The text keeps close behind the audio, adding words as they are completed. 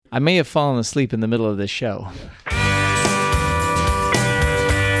I may have fallen asleep in the middle of this show.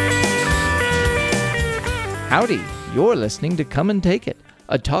 Howdy, you're listening to Come and Take It,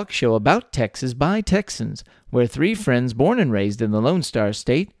 a talk show about Texas by Texans, where three friends born and raised in the Lone Star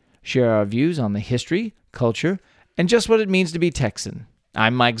State share our views on the history, culture, and just what it means to be Texan.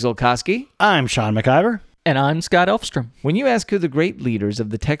 I'm Mike Zolkowski. I'm Sean McIver. And I'm Scott Elfstrom. When you ask who the great leaders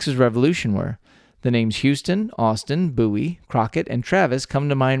of the Texas Revolution were, the names Houston, Austin, Bowie, Crockett, and Travis come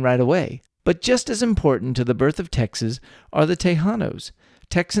to mind right away. But just as important to the birth of Texas are the Tejanos,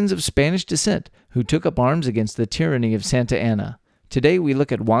 Texans of Spanish descent who took up arms against the tyranny of Santa Anna. Today we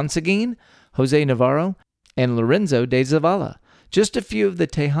look at Juan Seguin, Jose Navarro, and Lorenzo de Zavala, just a few of the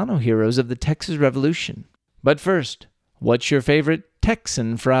Tejano heroes of the Texas Revolution. But first, what's your favorite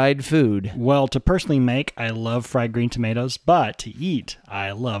Texan fried food? Well, to personally make, I love fried green tomatoes, but to eat,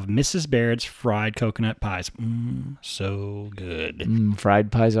 I love Mrs. Baird's fried coconut pies. So good.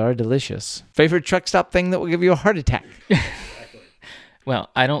 Fried pies are delicious. Favorite truck stop thing that will give you a heart attack?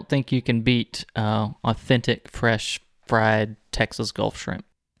 Well, I don't think you can beat authentic, fresh, fried Texas Gulf shrimp.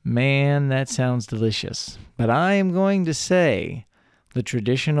 Man, that sounds delicious. But I am going to say the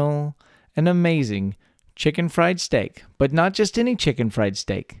traditional and amazing chicken fried steak, but not just any chicken fried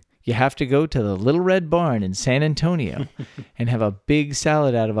steak. You have to go to the Little Red Barn in San Antonio and have a big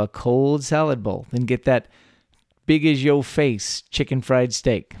salad out of a cold salad bowl, then get that big as your face chicken fried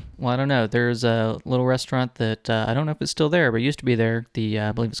steak. Well, I don't know. There's a little restaurant that I don't know if it's still there, but it used to be there.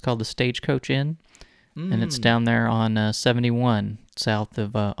 I believe it's called the Stagecoach Inn, and it's down there on 71 south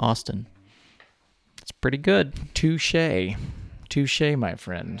of Austin. It's pretty good. Touché, my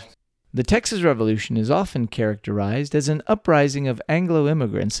friend. The Texas Revolution is often characterized as an uprising of Anglo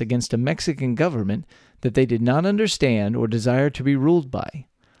immigrants against a Mexican government that they did not understand or desire to be ruled by.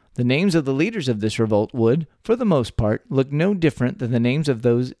 The names of the leaders of this revolt would, for the most part, look no different than the names of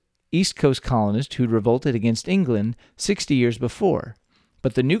those East Coast colonists who'd revolted against England 60 years before.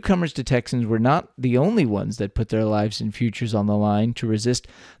 But the newcomers to Texans were not the only ones that put their lives and futures on the line to resist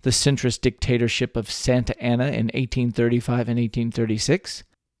the centrist dictatorship of Santa Anna in 1835 and 1836.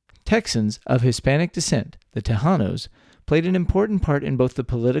 Texans of Hispanic descent, the Tejanos, played an important part in both the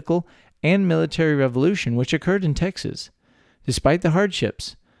political and military revolution which occurred in Texas. Despite the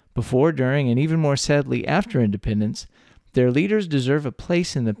hardships, before, during, and even more sadly after independence, their leaders deserve a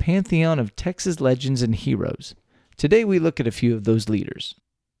place in the pantheon of Texas legends and heroes. Today we look at a few of those leaders.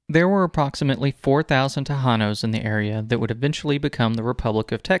 There were approximately 4,000 Tejanos in the area that would eventually become the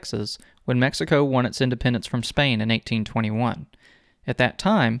Republic of Texas when Mexico won its independence from Spain in 1821. At that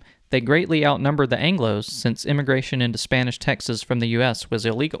time, they greatly outnumbered the Anglos since immigration into Spanish Texas from the U.S. was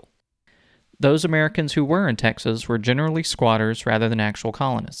illegal. Those Americans who were in Texas were generally squatters rather than actual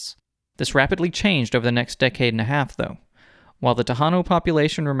colonists. This rapidly changed over the next decade and a half, though. While the Tejano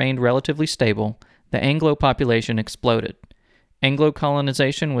population remained relatively stable, the Anglo population exploded. Anglo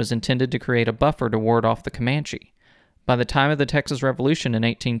colonization was intended to create a buffer to ward off the Comanche. By the time of the Texas Revolution in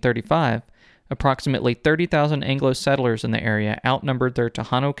 1835, approximately 30,000 Anglo settlers in the area outnumbered their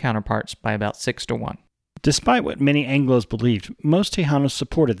Tejano counterparts by about 6-1. Despite what many Anglos believed, most Tejanos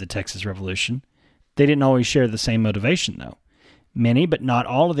supported the Texas Revolution. They didn't always share the same motivation, though. Many, but not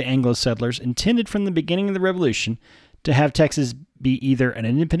all of the Anglo settlers intended from the beginning of the Revolution to have Texas be either an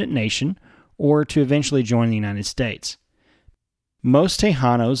independent nation or to eventually join the United States. Most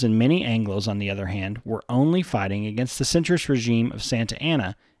Tejanos and many Anglos, on the other hand, were only fighting against the centrist regime of Santa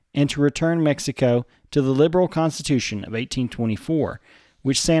Anna and to return Mexico to the liberal Constitution of 1824,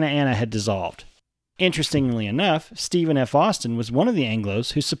 which Santa Anna had dissolved. Interestingly enough, Stephen F. Austin was one of the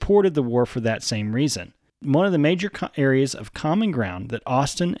Anglos who supported the war for that same reason. One of the major areas of common ground that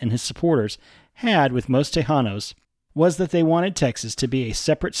Austin and his supporters had with most Tejanos was that they wanted Texas to be a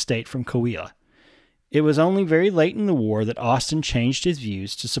separate state from Coahuila. It was only very late in the war that Austin changed his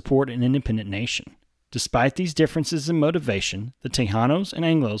views to support an independent nation. Despite these differences in motivation, the Tejanos and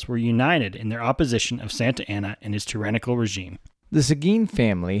Anglos were united in their opposition of Santa Anna and his tyrannical regime. The Seguin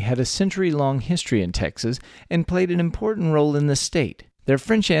family had a century-long history in Texas and played an important role in the state. Their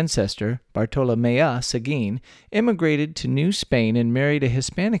French ancestor, Bartolomé Seguin, immigrated to New Spain and married a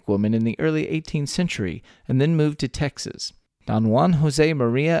Hispanic woman in the early 18th century and then moved to Texas. Don Juan José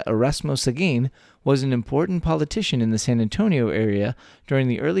María Erasmo Seguin was an important politician in the San Antonio area during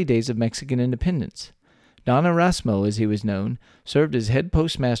the early days of Mexican independence. Don Erasmo, as he was known, served as head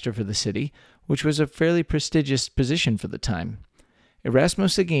postmaster for the city, which was a fairly prestigious position for the time. Erasmo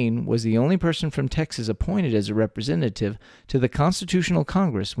Seguin was the only person from Texas appointed as a representative to the Constitutional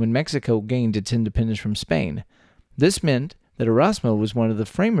Congress when Mexico gained its independence from Spain. This meant that Erasmo was one of the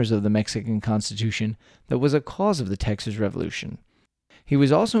framers of the Mexican Constitution that was a cause of the Texas Revolution. He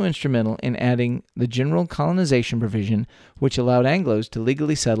was also instrumental in adding the general colonization provision which allowed Anglos to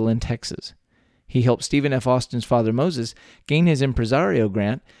legally settle in Texas. He helped Stephen F. Austin's father Moses gain his impresario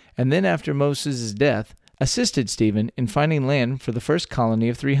grant, and then after Moses' death, assisted Stephen in finding land for the first colony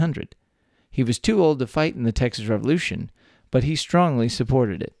of 300. He was too old to fight in the Texas Revolution, but he strongly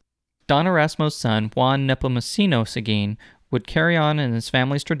supported it. Don Erasmo's son, Juan Nepomuceno Seguin, would carry on in his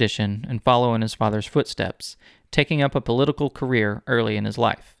family's tradition and follow in his father's footsteps, taking up a political career early in his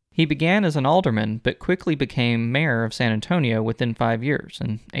life. He began as an alderman, but quickly became mayor of San Antonio within 5 years,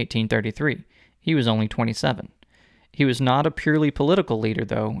 in 1833. He was only 27. He was not a purely political leader,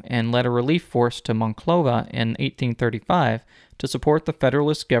 though, and led a relief force to Monclova in 1835 to support the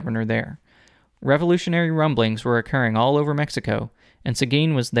Federalist governor there. Revolutionary rumblings were occurring all over Mexico, and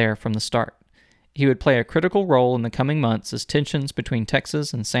Seguin was there from the start. He would play a critical role in the coming months as tensions between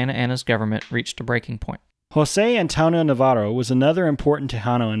Texas and Santa Anna's government reached a breaking point. José Antonio Navarro was another important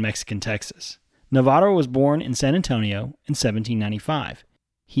Tejano in Mexican Texas. Navarro was born in San Antonio in 1795.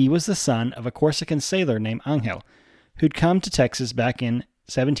 He was the son of a Corsican sailor named Angel, who'd come to Texas back in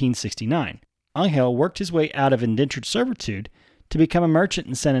 1769. Angel worked his way out of indentured servitude to become a merchant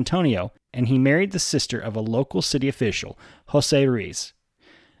in San Antonio, and he married the sister of a local city official, José Ruiz.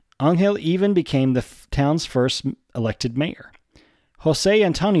 Angel even became the town's first elected mayor. José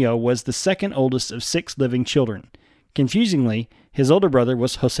Antonio was the second oldest of 6 living children. Confusingly, his older brother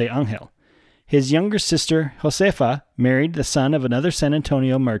was José Angel. His younger sister, Josefa, married the son of another San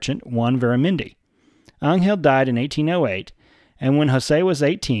Antonio merchant, Juan Veramendi. Angel died in 1808, and when José was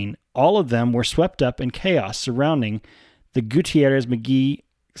 18, all of them were swept up in chaos surrounding the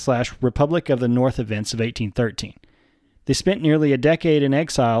Gutierrez-McGee/Republic of the North events of 1813. They spent nearly a decade in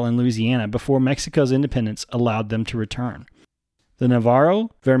exile in Louisiana before Mexico's independence allowed them to return. The Navarro,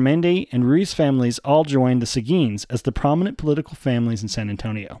 Veramendi, and Ruiz families all joined the Seguins as the prominent political families in San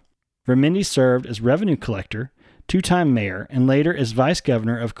Antonio. Veramendi served as revenue collector, 2-time mayor, and later as vice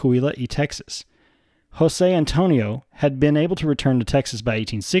governor of Coahuila y Texas. José Antonio had been able to return to Texas by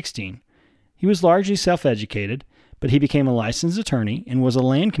 1816. He was largely self-educated, but he became a licensed attorney and was a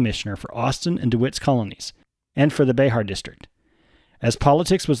land commissioner for Austin and DeWitt's colonies, and for the Behar District. As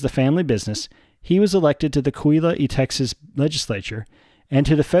politics was the family business, he was elected to the Coahuila y Texas legislature and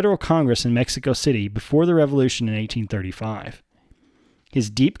to the federal Congress in Mexico City before the Revolution in 1835. His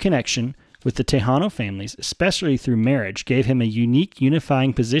deep connection with the Tejano families, especially through marriage, gave him a unique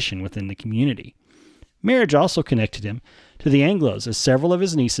unifying position within the community. Marriage also connected him to the Anglos, as several of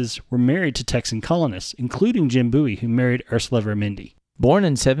his nieces were married to Texan colonists, including Jim Bowie, who married Ursula Veramendi. Born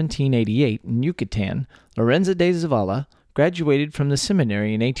in 1788 in Yucatan, Lorenzo de Zavala graduated from the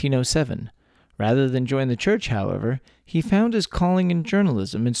seminary in 1807. Rather than join the church, however, he found his calling in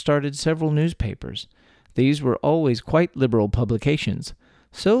journalism and started several newspapers. These were always quite liberal publications,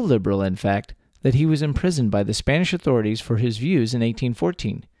 so liberal, in fact, that he was imprisoned by the Spanish authorities for his views in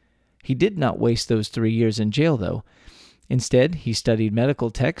 1814. He did not waste those 3 years in jail, though. Instead, he studied medical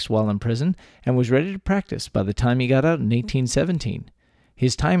texts while in prison and was ready to practice by the time he got out in 1817.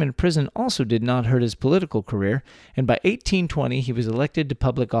 His time in prison also did not hurt his political career, and by 1820 he was elected to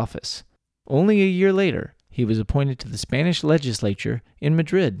public office. Only a year later, he was appointed to the Spanish legislature in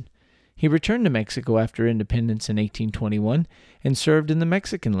Madrid. He returned to Mexico after independence in 1821 and served in the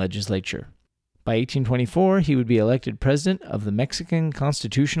Mexican legislature. By 1824, he would be elected president of the Mexican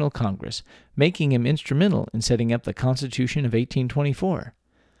Constitutional Congress, making him instrumental in setting up the Constitution of 1824.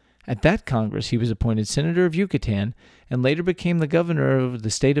 At that Congress, he was appointed senator of Yucatan and later became the governor of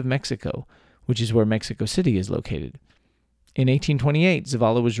the state of Mexico, which is where Mexico City is located. In 1828,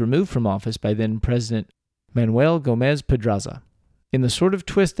 Zavala was removed from office by then-President Manuel Gómez Pedraza. In the sort of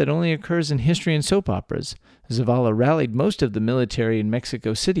twist that only occurs in history and soap operas, Zavala rallied most of the military in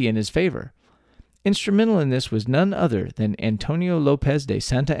Mexico City in his favor. Instrumental in this was none other than Antonio López de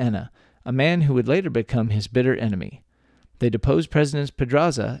Santa Anna, a man who would later become his bitter enemy. They deposed President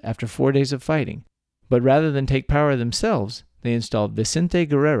Pedraza after 4 days of fighting, but rather than take power themselves, they installed Vicente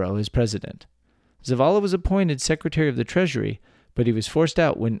Guerrero as president. Zavala was appointed Secretary of the Treasury, but he was forced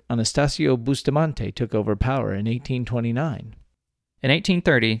out when Anastasio Bustamante took over power in 1829. In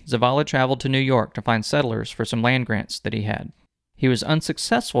 1830, Zavala traveled to New York to find settlers for some land grants that he had. He was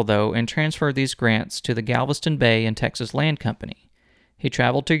unsuccessful, though, and transferred these grants to the Galveston Bay and Texas Land Company. He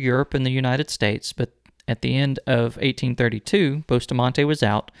traveled to Europe and the United States, but at the end of 1832, Bustamante was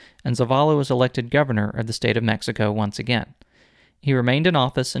out, and Zavala was elected governor of the state of Mexico once again. He remained in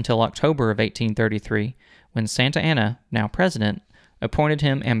office until October of 1833, when Santa Anna, now president, appointed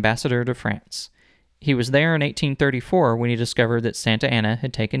him ambassador to France. He was there in 1834 when he discovered that Santa Anna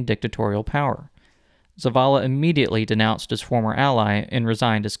had taken dictatorial power. Zavala immediately denounced his former ally and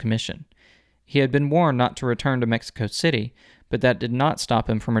resigned his commission. He had been warned not to return to Mexico City, but that did not stop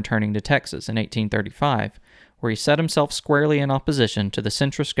him from returning to Texas in 1835, where he set himself squarely in opposition to the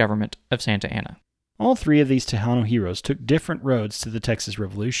centrist government of Santa Anna. All three of these Tejano heroes took different roads to the Texas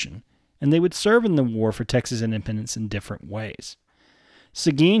Revolution, and they would serve in the war for Texas independence in different ways.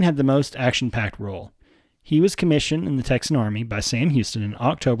 Seguin had the most action-packed role. He was commissioned in the Texan Army by Sam Houston in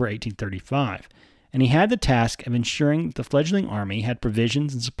October 1835, and he had the task of ensuring that the fledgling army had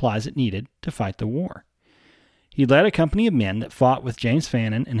provisions and supplies it needed to fight the war. He led a company of men that fought with James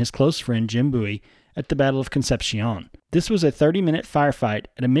Fannin and his close friend Jim Bowie at the Battle of Concepcion. This was a 30-minute firefight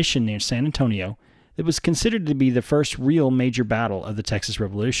at a mission near San Antonio that was considered to be the first real major battle of the Texas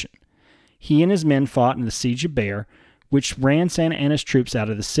Revolution. He and his men fought in the Siege of Bexar, which ran Santa Anna's troops out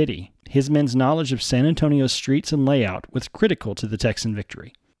of the city. His men's knowledge of San Antonio's streets and layout was critical to the Texan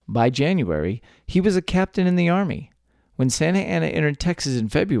victory. By January, he was a captain in the army. When Santa Anna entered Texas in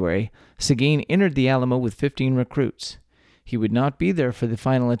February, Seguin entered the Alamo with 15 recruits. He would not be there for the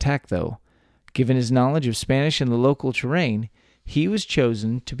final attack, though. Given his knowledge of Spanish and the local terrain, he was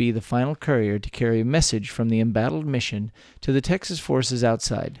chosen to be the final courier to carry a message from the embattled mission to the Texas forces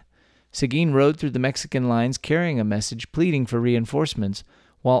outside. Seguin rode through the Mexican lines carrying a message pleading for reinforcements,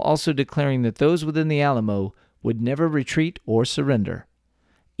 while also declaring that those within the Alamo would never retreat or surrender.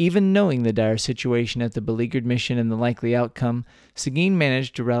 Even knowing the dire situation at the beleaguered mission and the likely outcome, Seguin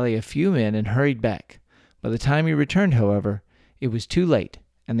managed to rally a few men and hurried back. By the time he returned, however, it was too late,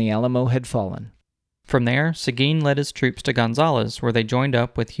 and the Alamo had fallen. From there, Seguin led his troops to Gonzales, where they joined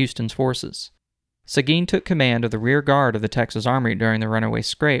up with Houston's forces. Seguin took command of the rear guard of the Texas Army during the runaway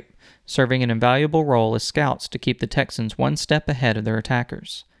scrape, serving an invaluable role as scouts to keep the Texans one step ahead of their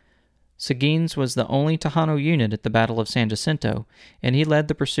attackers. Seguin's was the only Tejano unit at the Battle of San Jacinto, and he led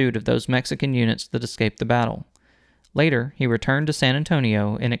the pursuit of those Mexican units that escaped the battle. Later, he returned to San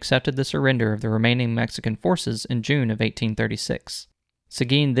Antonio and accepted the surrender of the remaining Mexican forces in June of 1836.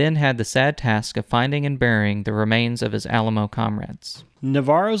 Seguin then had the sad task of finding and burying the remains of his Alamo comrades.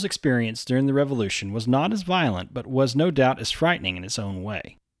 Navarro's experience during the Revolution was not as violent, but was no doubt as frightening in its own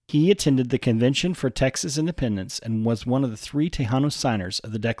way. He attended the Convention for Texas Independence and was one of the 3 Tejano signers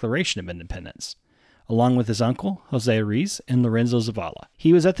of the Declaration of Independence, along with his uncle, Jose Ruiz, and Lorenzo Zavala.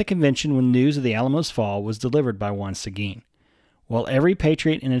 He was at the convention when news of the Alamo's fall was delivered by Juan Seguin. While every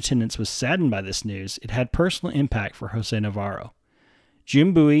patriot in attendance was saddened by this news, it had personal impact for Jose Navarro.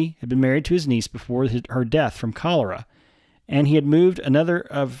 Jim Bowie had been married to his niece before her death from cholera, and he had moved another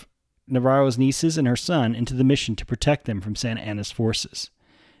of Navarro's nieces and her son into the mission to protect them from Santa Anna's forces.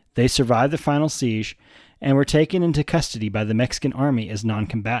 They survived the final siege and were taken into custody by the Mexican army as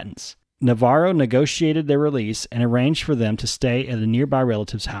non-combatants. Navarro negotiated their release and arranged for them to stay at a nearby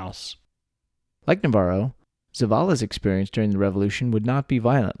relative's house. Like Navarro, Zavala's experience during the Revolution would not be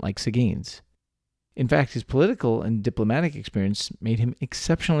violent like Seguin's. In fact, his political and diplomatic experience made him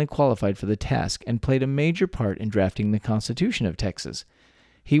exceptionally qualified for the task and played a major part in drafting the Constitution of Texas.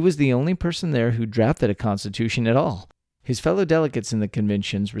 He was the only person there who drafted a constitution at all. His fellow delegates in the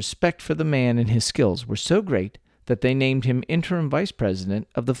convention's respect for the man and his skills were so great that they named him interim vice president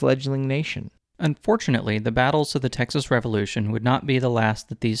of the fledgling nation. Unfortunately, the battles of the Texas Revolution would not be the last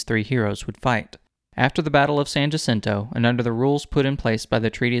that these 3 heroes would fight. After the Battle of San Jacinto, and under the rules put in place by the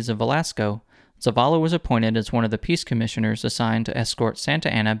treaties of Velasco, Zavala was appointed as one of the peace commissioners assigned to escort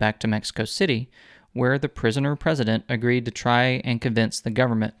Santa Anna back to Mexico City, where the prisoner president agreed to try and convince the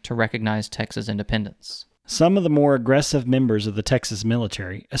government to recognize Texas independence. Some of the more aggressive members of the Texas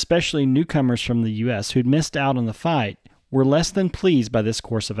military, especially newcomers from the U.S. who'd missed out on the fight, were less than pleased by this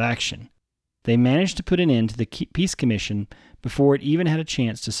course of action. They managed to put an end to the Peace Commission before it even had a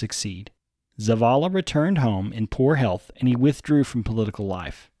chance to succeed. Zavala returned home in poor health, and he withdrew from political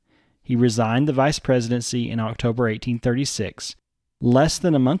life. He resigned the vice presidency in October 1836. Less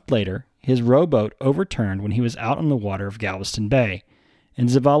than a month later, his rowboat overturned when he was out on the water of Galveston Bay, and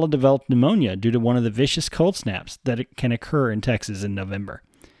Zavala developed pneumonia due to one of the vicious cold snaps that can occur in Texas in November.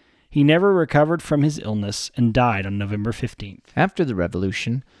 He never recovered from his illness and died on November 15th. After the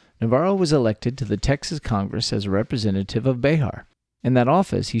Revolution, Navarro was elected to the Texas Congress as a representative of Bexar. In that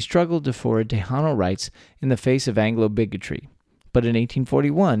office, he struggled to forward Tejano rights in the face of Anglo bigotry. But in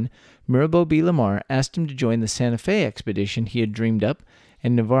 1841, Mirabeau B. Lamar asked him to join the Santa Fe expedition he had dreamed up,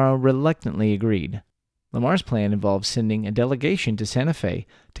 and Navarro reluctantly agreed. Lamar's plan involved sending a delegation to Santa Fe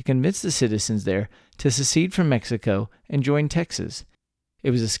to convince the citizens there to secede from Mexico and join Texas.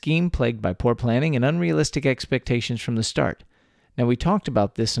 It was a scheme plagued by poor planning and unrealistic expectations from the start. Now, we talked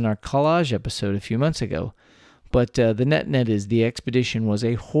about this in our collage episode a few months ago, but the net is the expedition was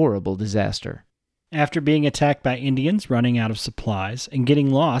a horrible disaster. After being attacked by Indians running out of supplies and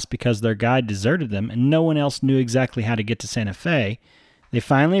getting lost because their guide deserted them and no one else knew exactly how to get to Santa Fe, they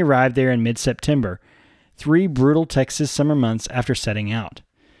finally arrived there in mid-September, 3 brutal Texas summer months after setting out.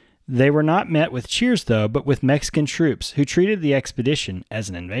 They were not met with cheers, though, but with Mexican troops who treated the expedition as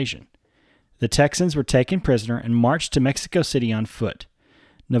an invasion. The Texans were taken prisoner and marched to Mexico City on foot.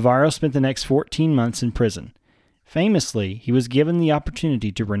 Navarro spent the next 14 months in prison. Famously, he was given the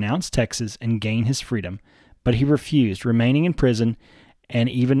opportunity to renounce Texas and gain his freedom, but he refused, remaining in prison and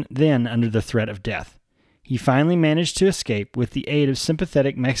even then under the threat of death. He finally managed to escape with the aid of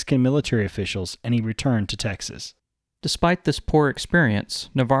sympathetic Mexican military officials, and he returned to Texas. Despite this poor experience,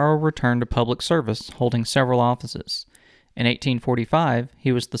 Navarro returned to public service, holding several offices. In 1845,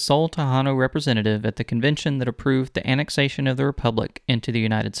 he was the sole Tejano representative at the convention that approved the annexation of the Republic into the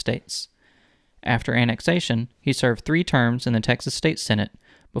United States. After annexation, he served 3 terms in the Texas State Senate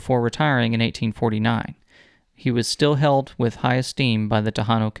before retiring in 1849. He was still held with high esteem by the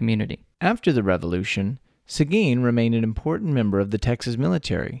Tejano community. After the Revolution, Seguin remained an important member of the Texas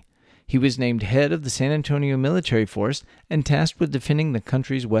military. He was named head of the San Antonio Military Force and tasked with defending the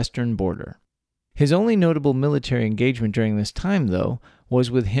country's western border. His only notable military engagement during this time, though,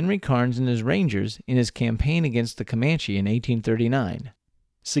 was with Henry Karnes and his Rangers in his campaign against the Comanche in 1839.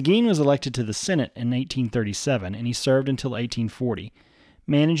 Seguin was elected to the Senate in 1837, and he served until 1840,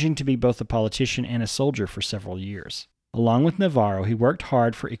 managing to be both a politician and a soldier for several years. Along with Navarro, he worked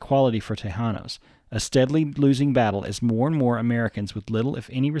hard for equality for Tejanos, a steadily losing battle as more and more Americans with little, if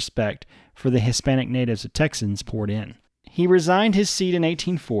any, respect for the Hispanic natives of Texans poured in. He resigned his seat in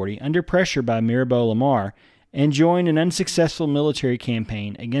 1840 under pressure by Mirabeau Lamar and joined an unsuccessful military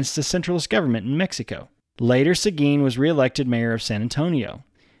campaign against the centralist government in Mexico. Later, Seguin was re-elected mayor of San Antonio.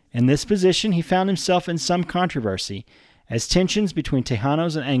 In this position, he found himself in some controversy as tensions between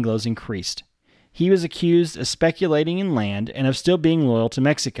Tejanos and Anglos increased. He was accused of speculating in land and of still being loyal to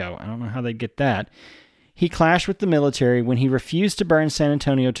Mexico. I don't know how they'd get that. He clashed with the military when he refused to burn San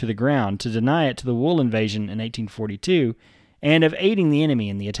Antonio to the ground to deny it to the Wool invasion in 1842 and of aiding the enemy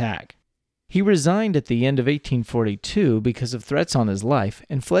in the attack. He resigned at the end of 1842 because of threats on his life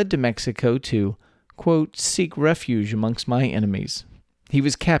and fled to Mexico to, quote, seek refuge amongst my enemies. He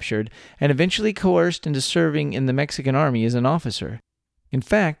was captured and eventually coerced into serving in the Mexican army as an officer. In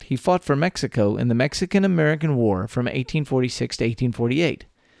fact, he fought for Mexico in the Mexican-American War from 1846 to 1848.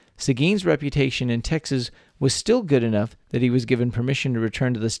 Seguin's reputation in Texas was still good enough that he was given permission to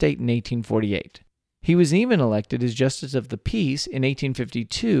return to the state in 1848. He was even elected as Justice of the Peace in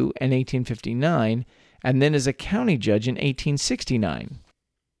 1852 and 1859, and then as a county judge in 1869.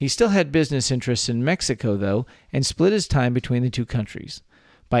 He still had business interests in Mexico, though, and split his time between the two countries.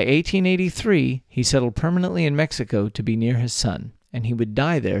 By 1883, he settled permanently in Mexico to be near his son, and he would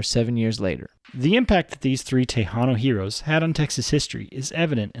die there 7 years later. The impact that these 3 Tejano heroes had on Texas history is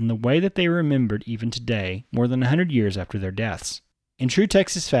evident in the way that they are remembered even today, more than 100 years after their deaths. In true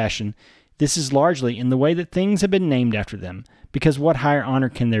Texas fashion, this is largely in the way that things have been named after them, because what higher honor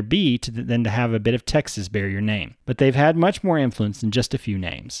can there be than to have a bit of Texas bear your name? But they've had much more influence than just a few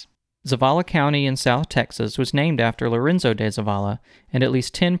names. Zavala County in South Texas was named after Lorenzo de Zavala, and at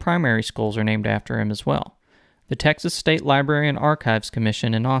least 10 primary schools are named after him as well. The Texas State Library and Archives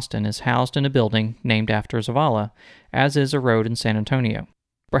Commission in Austin is housed in a building named after Zavala, as is a road in San Antonio.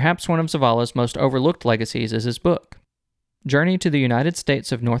 Perhaps one of Zavala's most overlooked legacies is his book. Journey to the United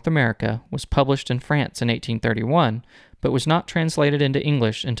States of North America was published in France in 1831, but was not translated into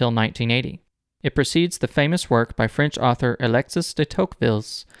English until 1980. It precedes the famous work by French author Alexis de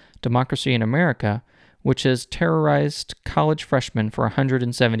Tocqueville's Democracy in America, which has terrorized college freshmen for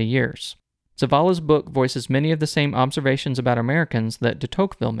 170 years. Zavala's book voices many of the same observations about Americans that de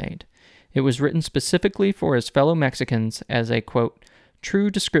Tocqueville made. It was written specifically for his fellow Mexicans as a, quote,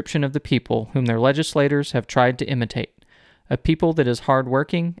 true description of the people whom their legislators have tried to imitate, a people that is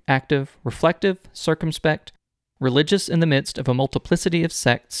hard-working, active, reflective, circumspect, religious in the midst of a multiplicity of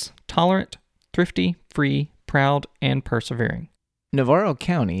sects, tolerant, thrifty, free, proud, and persevering. Navarro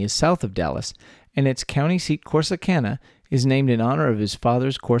County is south of Dallas, and its county seat Corsicana is named in honor of his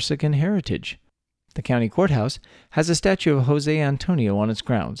father's Corsican heritage. The county courthouse has a statue of Jose Antonio on its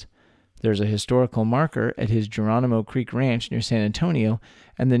grounds. There's a historical marker at his Geronimo Creek Ranch near San Antonio,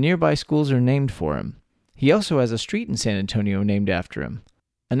 and the nearby schools are named for him. He also has a street in San Antonio named after him.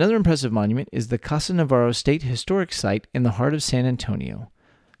 Another impressive monument is the Casa Navarro State Historic Site in the heart of San Antonio.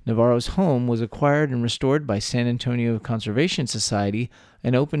 Navarro's home was acquired and restored by San Antonio Conservation Society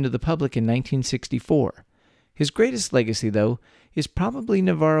and opened to the public in 1964. His greatest legacy, though, is probably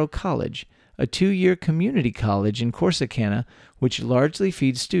Navarro College, a 2-year community college in Corsicana, which largely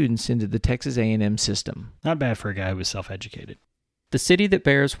feeds students into the Texas A&M system. Not bad for a guy who was self-educated. The city that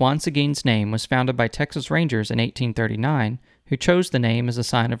bears Juan Seguin's name was founded by Texas Rangers in 1839, who chose the name as a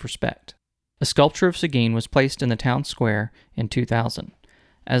sign of respect. A sculpture of Seguin was placed in the town square in 2000.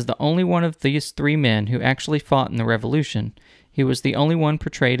 As the only one of these 3 men who actually fought in the Revolution, he was the only one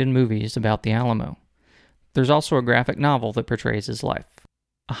portrayed in movies about the Alamo. There's also a graphic novel that portrays his life.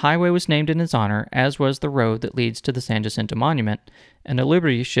 A highway was named in his honor, as was the road that leads to the San Jacinto Monument, and a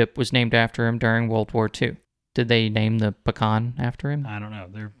Liberty ship was named after him during World War II. Did they name the pecan after him? I don't know.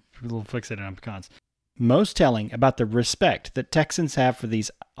 They're a little fixated on pecans. Most telling about the respect that Texans have for these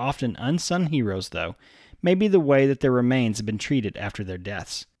often unsung heroes, though, may be the way that their remains have been treated after their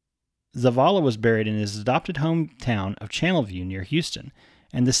deaths. Zavala was buried in his adopted hometown of Channelview near Houston,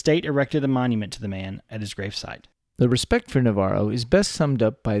 and the state erected a monument to the man at his gravesite. The respect for Navarro is best summed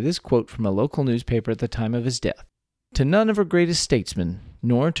up by this quote from a local newspaper at the time of his death. "To none of her greatest statesmen,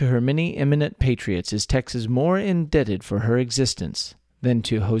 nor to her many eminent patriots, is Texas more indebted for her existence than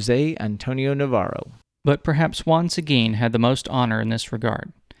to Jose Antonio Navarro." But perhaps Juan Seguin had the most honor in this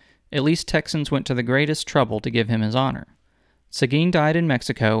regard. At least Texans went to the greatest trouble to give him his honor. Seguin died in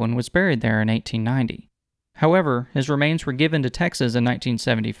Mexico and was buried there in 1890. However, his remains were given to Texas in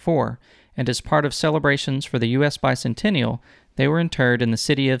 1974, and as part of celebrations for the U.S. bicentennial, they were interred in the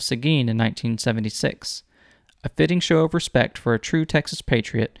city of Seguin in 1976. A fitting show of respect for a true Texas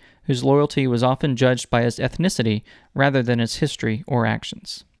patriot whose loyalty was often judged by his ethnicity rather than his history or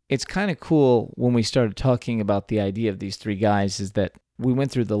actions. It's kind of cool when we started talking about the idea of these 3 guys is that we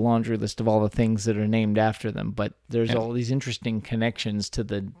went through the laundry list of all the things that are named after them, but there's all these interesting connections to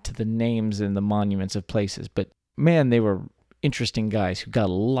the names and the monuments of places. But man, they were interesting guys who got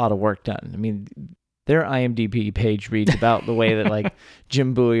a lot of work done. I mean, their IMDb page reads about the way that like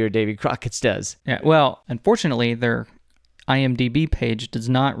Jim Bowie or Davy Crockett's does. Yeah, well, unfortunately, their IMDb page does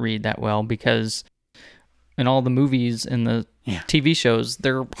not read that well because in all the movies and the TV shows,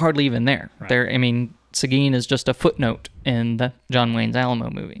 they're hardly even there. Right. Seguin is just a footnote in the John Wayne's Alamo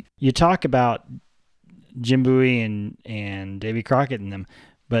movie. You talk about Jim Bowie and Davy Crockett and them,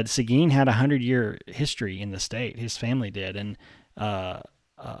 but Seguin had a 100-year history in the state. His family did, and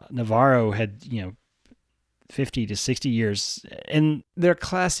Navarro had 50 to 60 years. And they're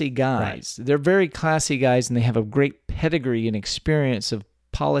classy guys. Right. They're very classy guys, and they have a great pedigree and experience of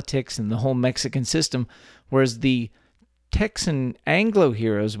politics and the whole Mexican system, whereas the Texan Anglo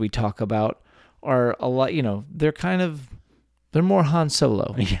heroes we talk about are a lot, they're more Han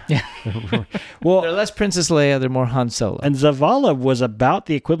Solo. Yeah. Well, they're less Princess Leia, they're more Han Solo. And Zavala was about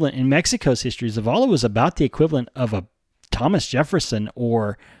the equivalent, in Mexico's history, Zavala was about the equivalent of a Thomas Jefferson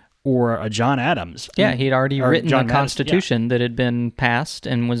or a John Adams. Yeah, he'd already written John the Constitution that had been passed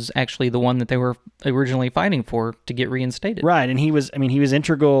and was actually the one that they were originally fighting for to get reinstated. Right, and he was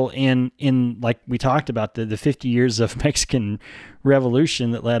integral in like we talked about the 50 years of Mexican Revolution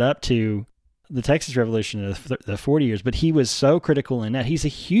that led up to the Texas Revolution, the 40 years, but he was so critical in that. He's a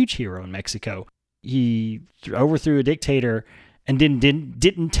huge hero in Mexico. He overthrew a dictator and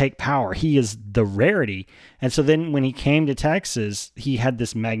didn't take power. He is the rarity. And so then when he came to Texas, he had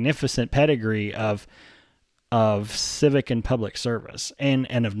this magnificent pedigree of civic and public service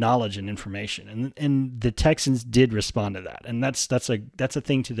and of knowledge and information. And the Texans did respond to that. And that's a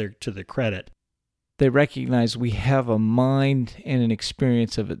thing to their credit. They recognize we have a mind and an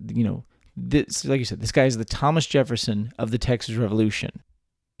experience of it, this, like you said, this guy is the Thomas Jefferson of the Texas Revolution.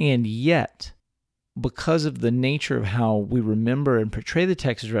 And yet, because of the nature of how we remember and portray the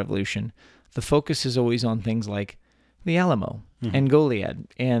Texas Revolution, the focus is always on things like the Alamo and Goliad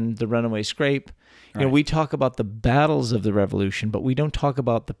and the Runaway Scrape. Right. We talk about the battles of the Revolution, but we don't talk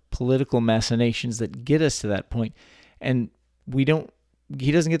about the political machinations that get us to that point. And he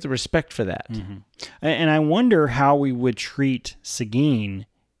doesn't get the respect for that. Mm-hmm. And I wonder how we would treat Seguin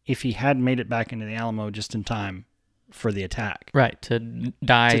if he had made it back into the Alamo just in time for the attack. Right, to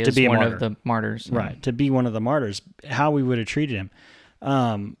die as be one of the martyrs. Right, to be one of the martyrs, how we would have treated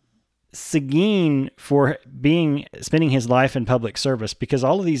him. Seguin, for spending his life in public service, because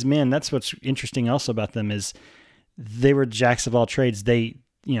all of these men, that's what's interesting also about them, is they were jacks of all trades.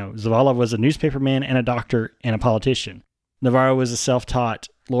 Zavala was a newspaperman and a doctor and a politician. Navarro was a self-taught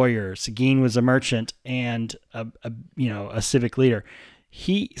lawyer. Seguin was a merchant and a civic leader.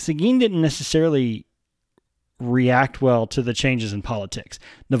 Seguin didn't necessarily react well to the changes in politics.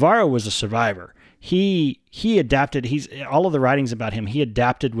 Navarro was a survivor. He adapted. All of the writings about him, he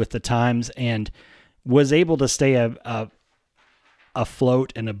adapted with the times and was able to stay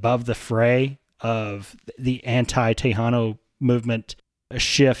afloat and above the fray of the anti-Tejano movement a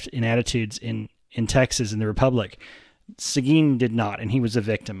shift in attitudes in Texas and the Republic. Seguin did not, and he was a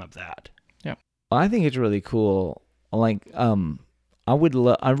victim of that. I think it's really cool. Like, I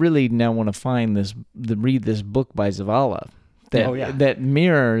really now want to read this book by Zavala that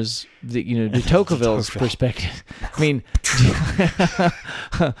mirrors the de Tocqueville's perspective. I mean,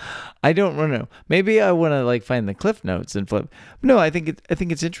 I don't know. Maybe I want to like find the Cliff Notes and flip. No, I think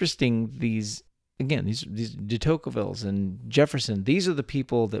it's interesting. These de Tocquevilles and Jefferson. These are the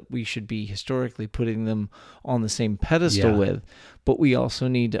people that we should be historically putting them on the same pedestal with. But we also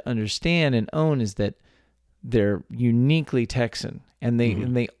need to understand and own is that they're uniquely Texan, and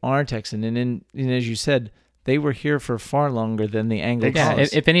they are Texan, and as you said, they were here for far longer than the Anglo. Yeah,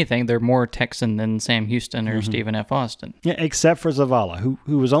 if anything, they're more Texan than Sam Houston or Stephen F. Austin. Yeah, except for Zavala,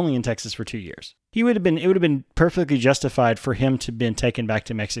 who was only in Texas for 2 years. It would have been perfectly justified for him to have been taken back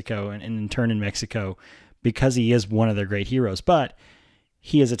to Mexico and interned in Mexico because he is one of their great heroes. But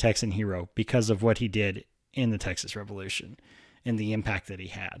he is a Texan hero because of what he did in the Texas Revolution and the impact that he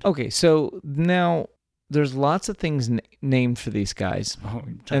had. Okay, so now there's lots of things named for these guys,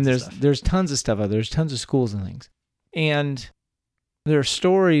 and there's tons of stuff out there. There's tons of schools and things, and their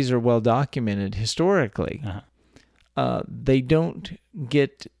stories are well documented historically. They don't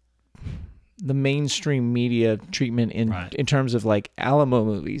get the mainstream media treatment in terms of like Alamo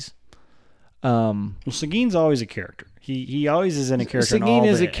movies. Well, Seguin's always a character. He always is in a character. Seguin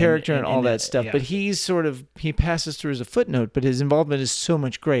is a character and all that stuff, but he's he passes through as a footnote, but his involvement is so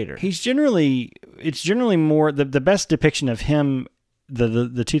much greater. It's generally more the best depiction of him.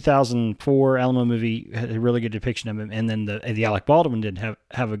 The 2004 Alamo movie had a really good depiction of him, and then the Alec Baldwin did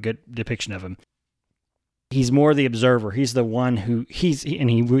have a good depiction of him. He's more the observer. He's the one who he's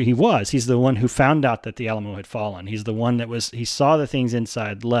the one who found out that the Alamo had fallen. He's the one he saw the things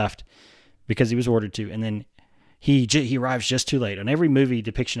inside left because he was ordered to, and then he arrives just too late. On every movie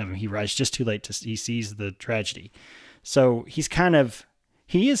depiction of him, he arrives just too late he sees the tragedy. So he is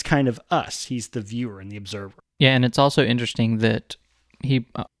kind of us. He's the viewer and the observer. Yeah, and it's also interesting that he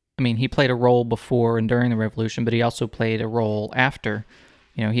played a role before and during the Revolution, but he also played a role after.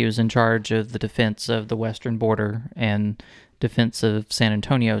 He was in charge of the defense of the western border and defense of San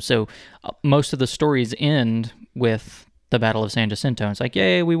Antonio. So most of the stories end with the Battle of San Jacinto. It's like,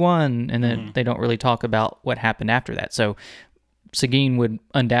 yay, we won. And then they don't really talk about what happened after that. So Seguin would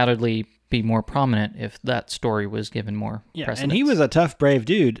undoubtedly be more prominent if that story was given more precedence. And he was a tough, brave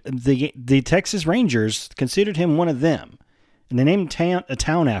dude. The Texas Rangers considered him one of them. And they named a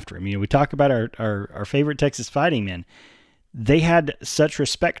town after him. We talk about our favorite Texas fighting men. They had such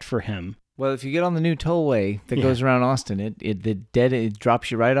respect for him. Well, if you get on the new tollway that goes around Austin, it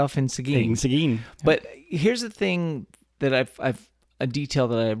drops you right off in Seguin. But here's the thing that I've a detail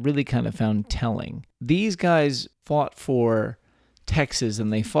that I really kind of found telling. These guys fought for Texas,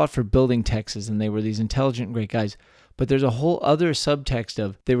 and they fought for building Texas, and they were these intelligent, great guys. But there's a whole other subtext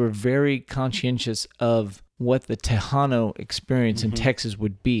of they were very conscientious of what the Tejano experience in Texas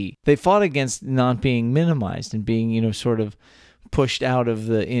would be. They fought against not being minimized and being, sort of pushed out of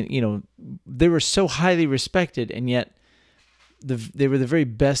they were so highly respected, and yet they were the very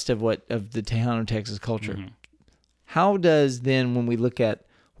best of the Tejano Texas culture. How does then, when we look at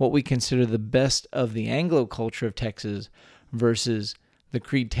what we consider the best of the Anglo culture of Texas versus the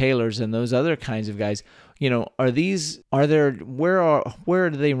Creed Taylors and those other kinds of guys, where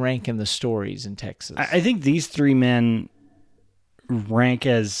do they rank in the stories in Texas? I think these three men rank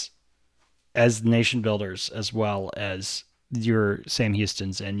as nation builders as well as your Sam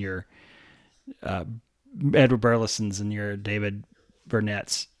Houstons and your Edward Burlesons and your David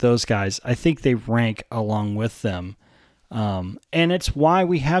Burnett's. Those guys, I think they rank along with them. And it's why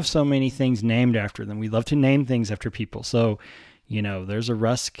we have so many things named after them. We love to name things after people. So, there's a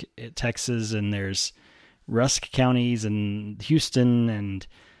Rusk, Texas, and there's Rusk counties and Houston and,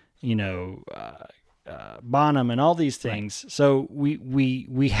 Bonham and all these things. Right. So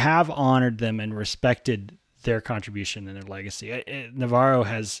we have honored them and respected their contribution and their legacy. Navarro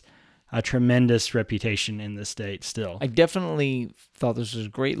has a tremendous reputation in the state still. I definitely thought this was a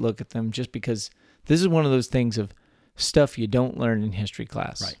great look at them just because this is one of those things of stuff you don't learn in history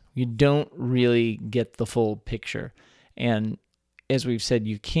class. Right. You don't really get the full picture. And as we've said,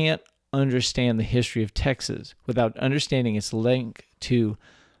 you can't understand the history of Texas without understanding its link to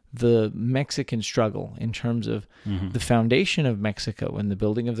the Mexican struggle in terms of the foundation of Mexico and the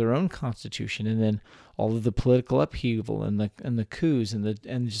building of their own constitution, and then all of the political upheaval and the coups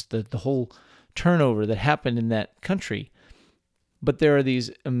and just the whole turnover that happened in that country. But there are these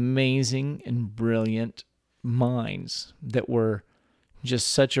amazing and brilliant minds that were just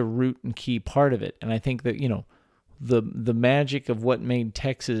such a root and key part of it. And I think that, the magic of what made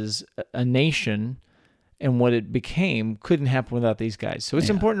Texas a nation and what it became couldn't happen without these guys. So it's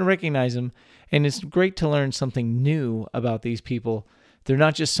important to recognize them, and it's great to learn something new about these people. They're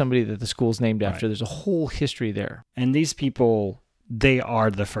not just somebody that the school's named after. There's a whole history there. And these people, they are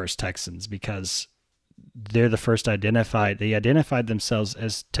the first Texans because they're the first identified. They identified themselves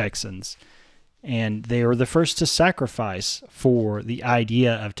as Texans, and they were the first to sacrifice for the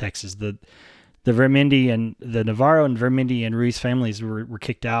idea of Texas. The Vermindi and the Navarro and Vermindi and Ruiz families were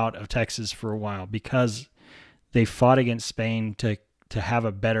kicked out of Texas for a while because they fought against Spain to have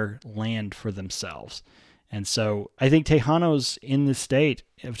a better land for themselves. And so I think Tejanos in the state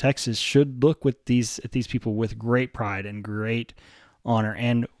of Texas should look at these people with great pride and great honor.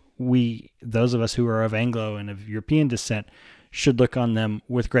 And those of us who are of Anglo and of European descent, should look on them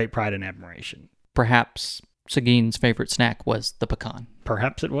with great pride and admiration. Perhaps Seguin's favorite snack was the pecan.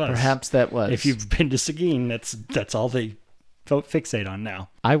 Perhaps it was. Perhaps that was. If you've been to Seguin, that's all they fixate on now.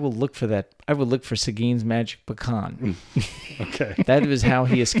 I will look for that. I will look for Seguin's magic pecan. Okay. That was how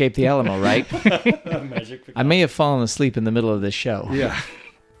he escaped the Alamo, right? Magic pecan. I may have fallen asleep in the middle of this show. Yeah.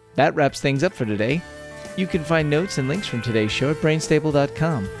 That wraps things up for today. You can find notes and links from today's show at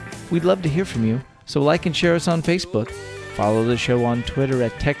brainstable.com. We'd love to hear from you, so like and share us on Facebook, follow the show on Twitter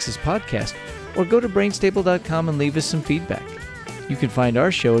at Texas Podcast, or go to brainstable.com and leave us some feedback. You can find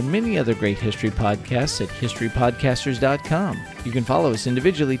our show and many other great history podcasts at historypodcasters.com. You can follow us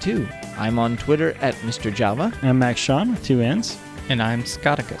individually too. I'm on Twitter at Mr. Java. I'm Max Sean with 2 N's. And I'm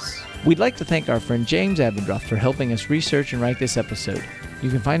Scotticus. We'd like to thank our friend James Abendroth for helping us research and write this episode. You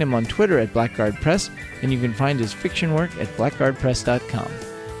can find him on Twitter at Blackguard Press, and you can find his fiction work at blackguardpress.com.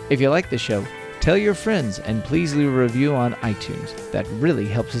 If you like the show, tell your friends, and please leave a review on iTunes. That really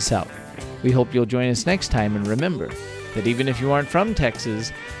helps us out. We hope you'll join us next time, and remember that even if you aren't from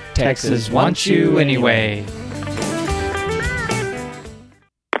Texas, Texas wants you anyway.